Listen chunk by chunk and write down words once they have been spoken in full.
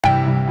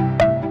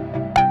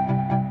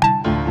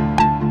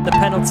The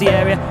penalty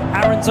area,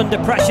 Aaron's under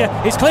pressure,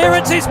 his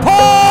clearance is poor,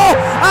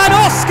 and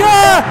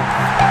Óscar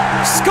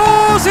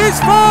scores his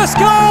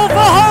first goal for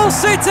Hull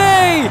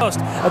City!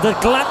 The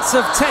glance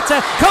of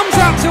Tete comes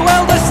out to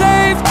Elder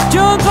save,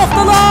 Jones off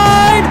the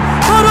line,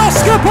 but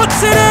Óscar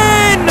puts it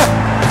in!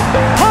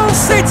 Hull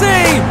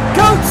City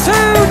go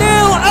 2-0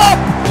 up!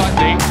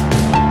 Lightly,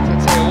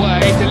 Tete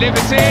away,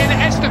 delivers in,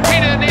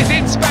 Estupiñán is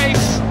in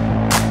space.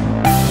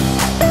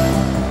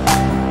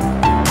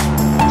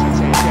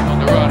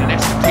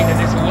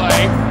 Is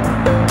away,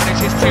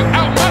 manages to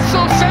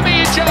outmuscle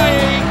Semi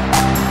Ajayi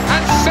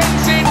and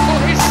sends in for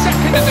his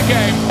second of the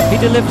game. He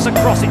delivers a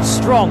cross, it's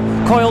strong,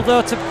 coiled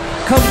there to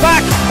come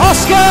back,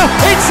 Óscar,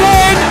 it's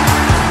in!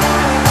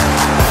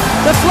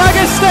 The flag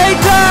has stayed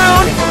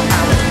down!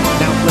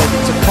 Now played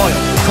into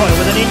Coyle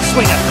with an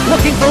in-swinger,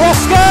 looking for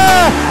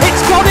Óscar,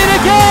 it's gone in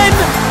again!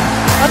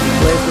 And he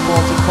plays the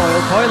ball to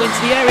Coyle into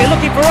the area,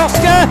 looking for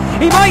Óscar,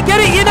 he might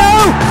get it, you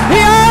know, he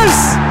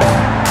has!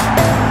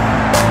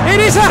 It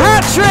is a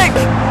hat-trick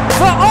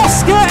for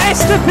Óscar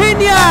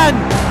Estupiñán!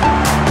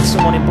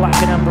 Someone in black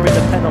and amber in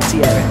the penalty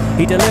area.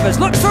 He delivers,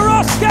 looks for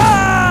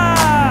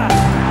Óscar!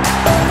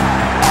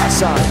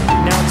 Outside,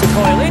 now to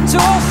Coyle, into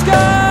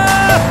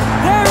Óscar!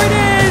 There it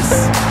is!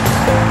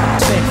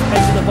 Smith,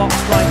 into the box,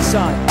 right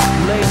side.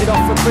 Lays it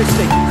off for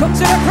Christie,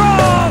 cuts it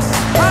across!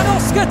 And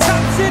Óscar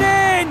taps it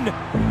in!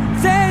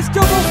 There's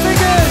double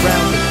figures!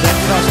 Round, then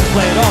tries to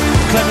play it on.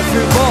 Clever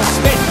through ball,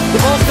 Smith, the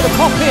ball's going to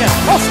pop here.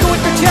 Óscar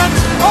with the chance.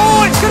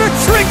 Oh, it's going to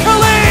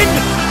trickle in!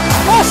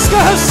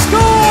 Óscar has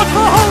scored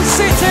for Hull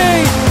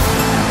City!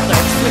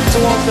 Let's flick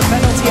towards the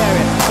penalty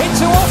area.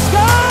 Into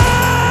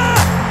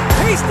Óscar!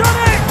 He's done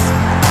it!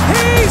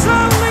 He's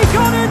only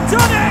gone and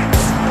done it!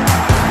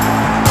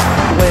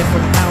 Away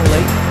from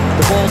Howley.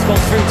 The ball's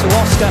gone through to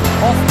Óscar.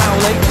 Off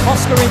Howley.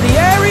 Óscar in the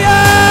area!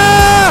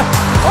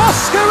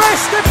 Óscar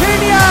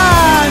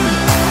Estupiñán!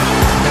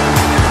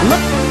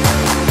 Look.